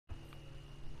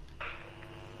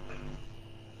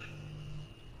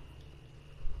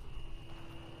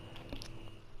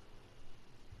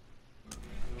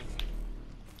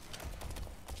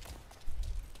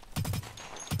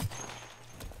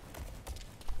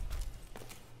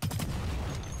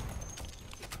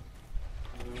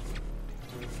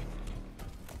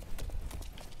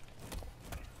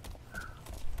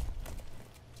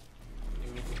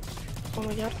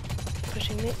my god,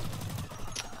 pushing me.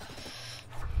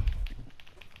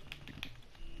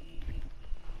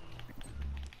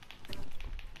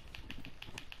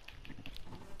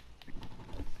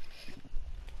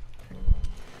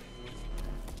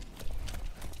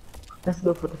 Let's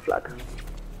go for the flag.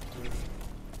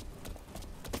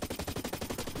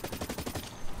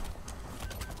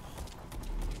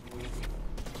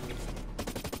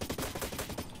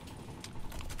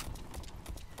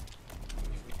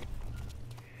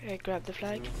 I grab the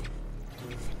flag.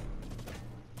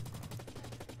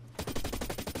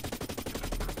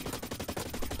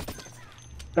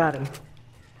 Got him.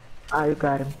 Ah, you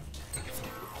got him.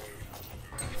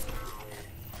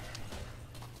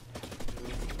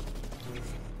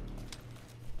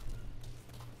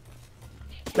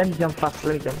 Let me jump fast,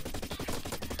 let me jump.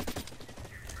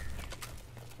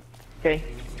 Okay.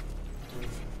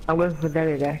 I'm going for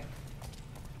that guy.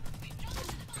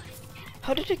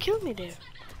 How did you kill me there?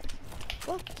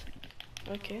 What?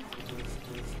 Okay.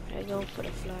 I go for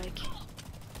the flag.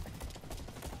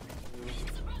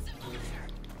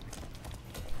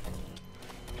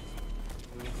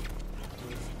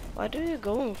 Why do you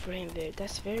go for him there?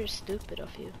 That's very stupid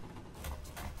of you.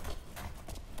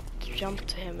 To jump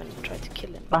to him and try to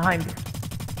kill him. Behind you.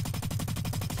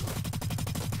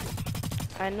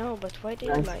 I know, but why do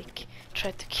you like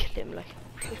try to kill him like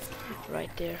right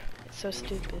there? It's so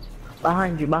stupid.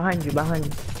 Behind you, behind you, behind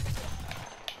you.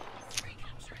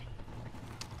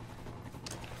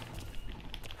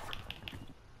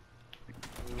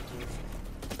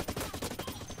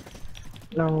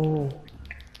 No.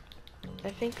 I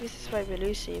think this is why we're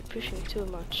losing. You're pushing too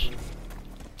much.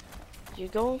 You're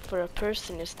going for a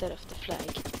person instead of the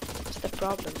flag. That's the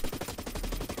problem.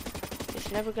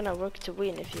 It's never gonna work to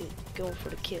win if you go for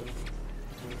the kill.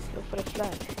 Go for the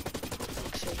flag. For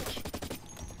fuck's sake.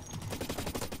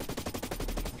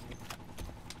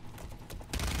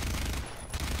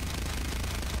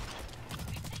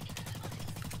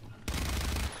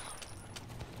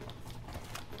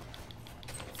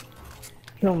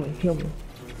 Kill me, kill me.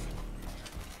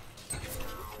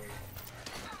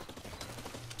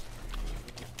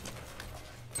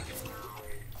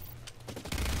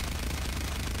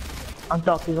 On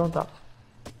top, he's on top.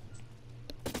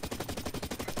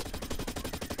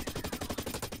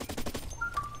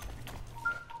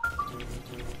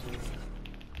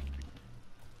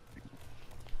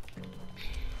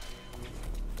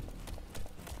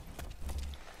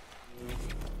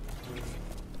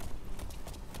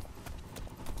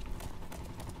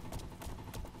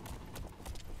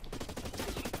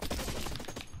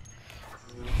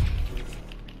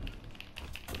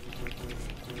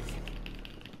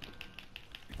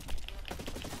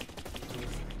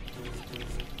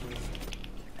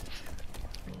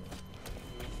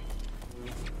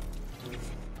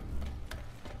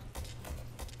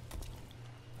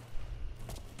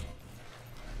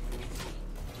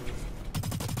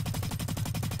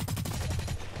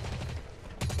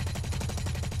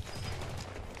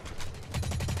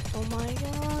 Oh my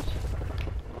god.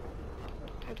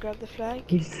 I grab the flag.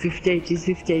 He's 58, he's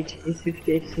 58, he's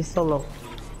 58, he's solo.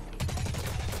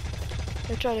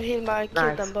 They tried to heal me, I killed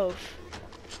Nice. them both.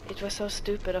 It was so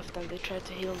stupid of them, they tried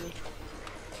to heal me.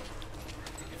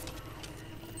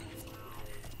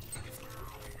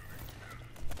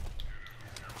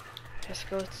 Let's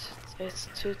go, it's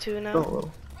 2-2 now.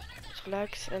 Solo.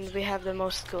 Flags, and we have the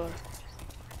most score.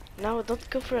 Now don't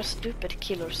go for a stupid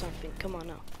kill or something, come on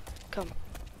now. Come.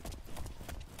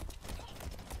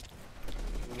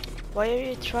 Why are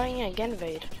you trying again,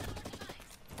 Vade?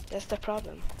 That's the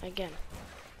problem, again.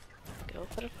 Go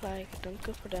for the flag, don't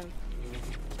go for them.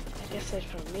 Like I said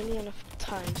for a million of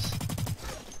times.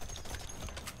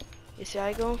 You see,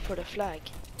 I going for the flag.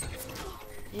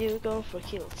 You going for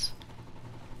kills.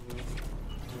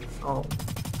 Oh.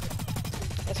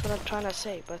 That's what I'm trying to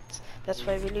say, but that's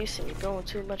why we're losing. You're going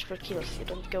too much for kills, you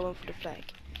don't go in for the flag.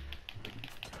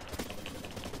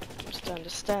 Just to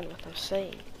understand what I'm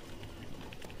saying.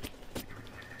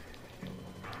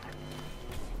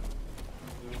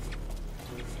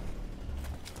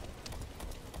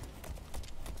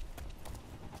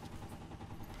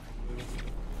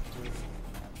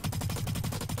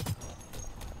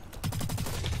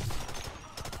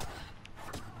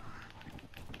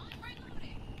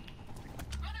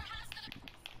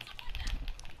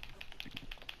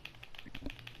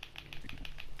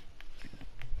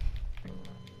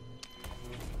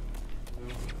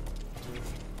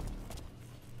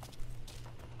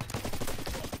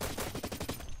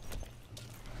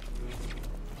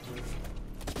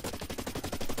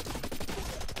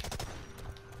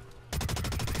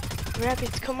 Grab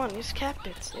it, come on, just cap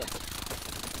it. Yeah.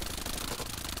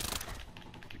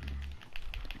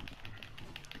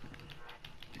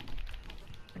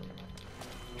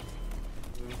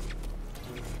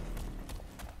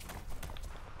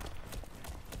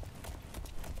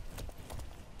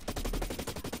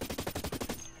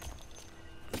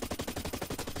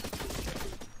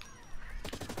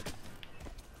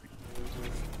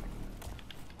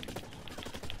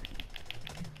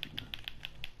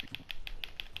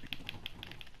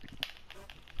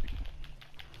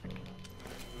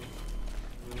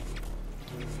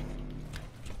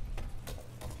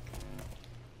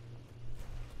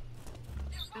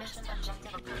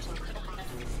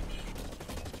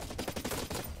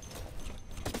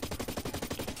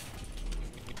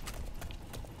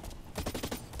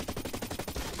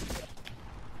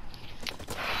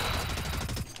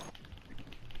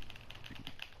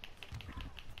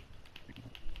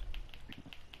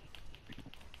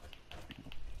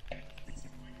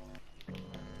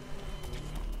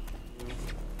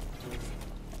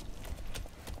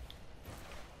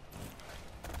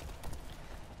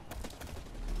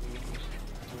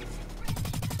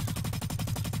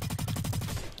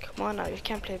 Come on now, you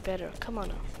can play better. Come on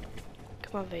now.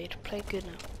 Come on, Vade, play good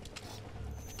now.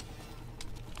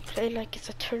 Play like it's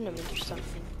a tournament or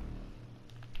something.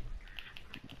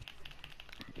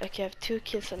 Like you have 2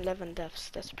 kills and 11 deaths.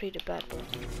 That's pretty bad, bro.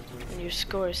 And your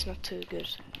score is not too good.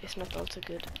 It's not all too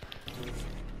good.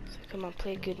 So come on,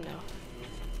 play good now.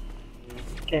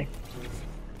 Okay.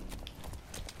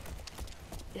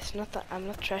 It's not that I'm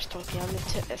not trash talking. I'm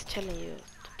just telling you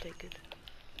to play good.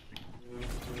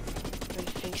 And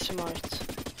think smart.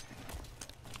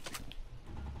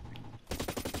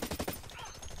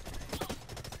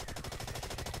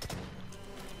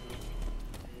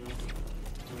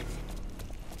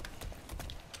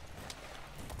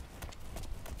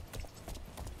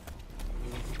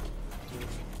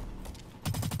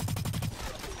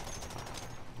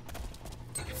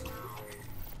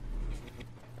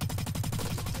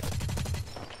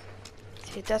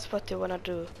 See, that's what they wanna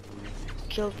do.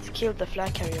 Kill the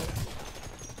flag carrier.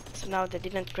 So now they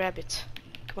didn't grab it.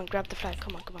 Come on, grab the flag.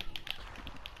 Come on, come on.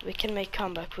 We can make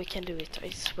comeback. We can do it. I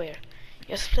swear.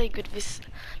 Just play good this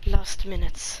last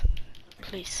minutes,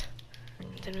 please.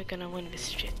 Then we're gonna win this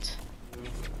shit.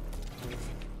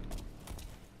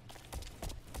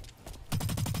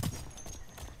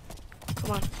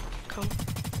 Come on, come.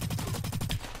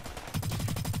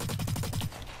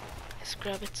 Let's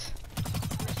grab it.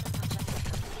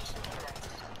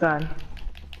 Done.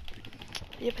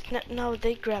 Yeah, but now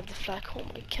they grab the flag. Oh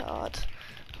my god.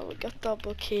 Oh, we got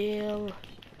double kill.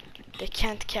 They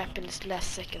can't cap in this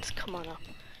last seconds. Come on now.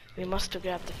 We must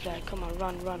grab the flag. Come on,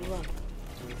 run, run, run.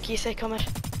 Kisei, come here.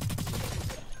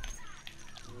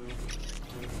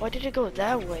 Why did it go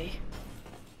that way?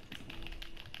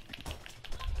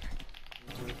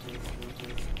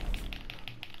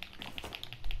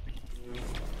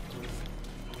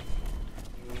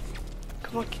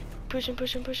 Come on, push him,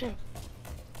 push him, push him.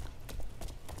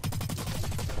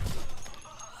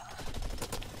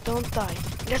 Don't die.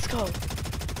 Let's go.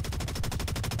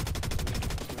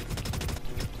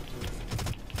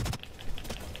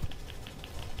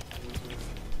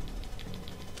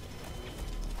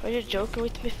 Are you joking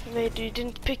with me, Fade? You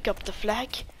didn't pick up the flag?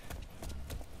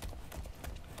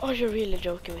 Are you really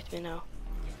joking with me now?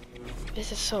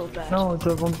 This is so bad. No, it's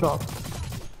on top.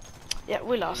 Yeah,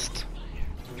 we lost.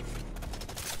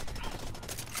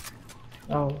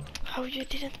 Oh. How you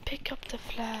didn't pick up the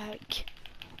flag?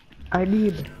 I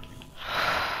did.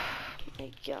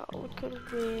 My god, we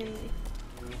could win.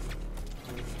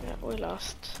 Yeah, we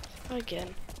lost.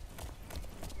 Again.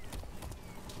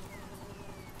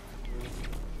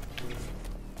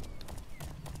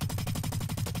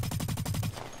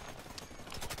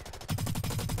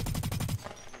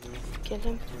 Kill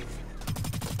him.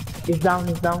 He's down,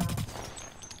 he's down.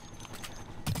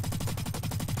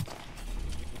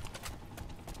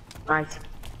 Nice.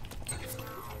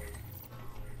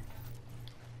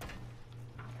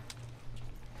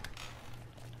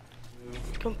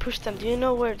 Come push them. Do you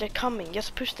know where they're coming?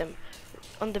 Just push them.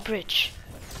 On the bridge.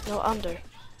 No, under.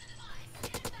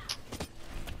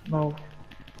 No.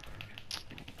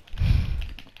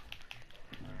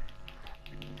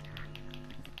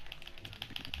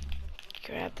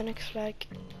 Grab the next flag.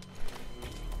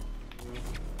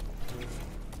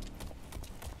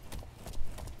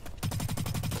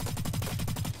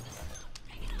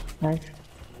 Nice.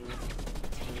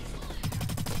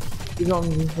 He's on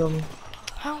me, he's on me.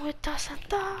 How it doesn't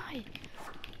die?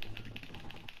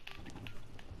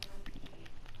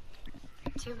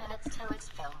 2 minutes till it's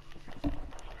filled.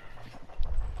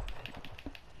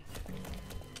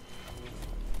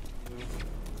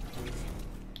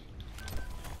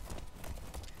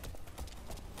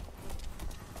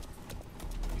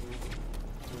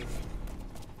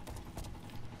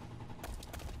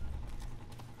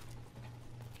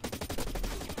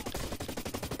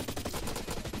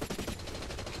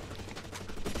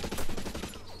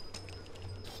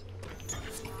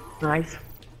 Nice.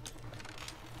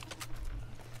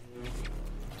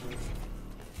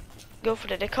 Go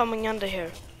for it. They're coming under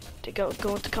here. They're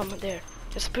going to come there.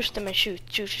 Just push them and shoot.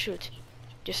 Shoot, shoot.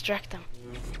 Distract them.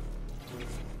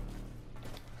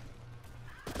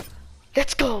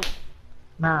 Let's go!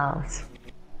 Nice.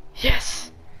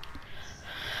 Yes!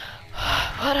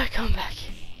 What a comeback!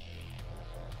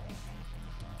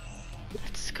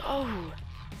 Let's go!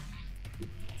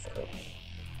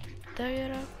 There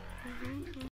you go.